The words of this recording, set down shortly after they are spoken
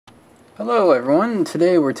Hello everyone,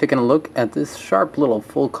 today we're taking a look at this sharp little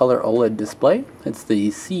full color OLED display. It's the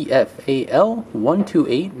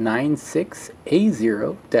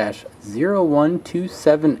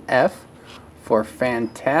CFAL12896A0-0127F for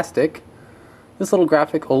fantastic. This little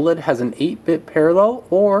graphic OLED has an 8-bit parallel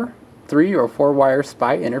or 3 or 4 wire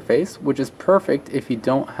SPI interface, which is perfect if you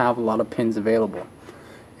don't have a lot of pins available.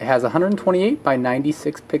 It has 128 by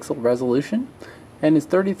 96 pixel resolution and is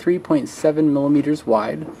 33.7 millimeters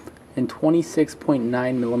wide and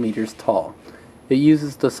 26.9 millimeters tall. It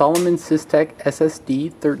uses the Solomon Systech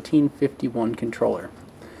SSD 1351 controller.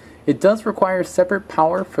 It does require separate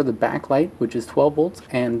power for the backlight, which is 12 volts,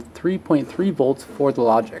 and 3.3 volts for the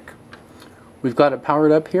logic. We've got it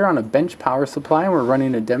powered up here on a bench power supply, and we're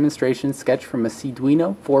running a demonstration sketch from a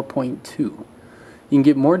Arduino 4.2. You can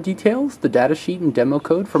get more details, the datasheet and demo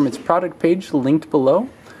code from its product page linked below.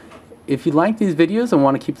 If you like these videos and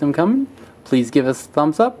want to keep them coming, please give us a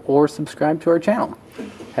thumbs up or subscribe to our channel.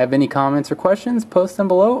 Have any comments or questions, post them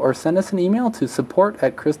below or send us an email to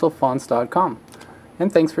support@crystalfontz.com.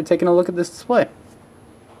 And thanks for taking a look at this display.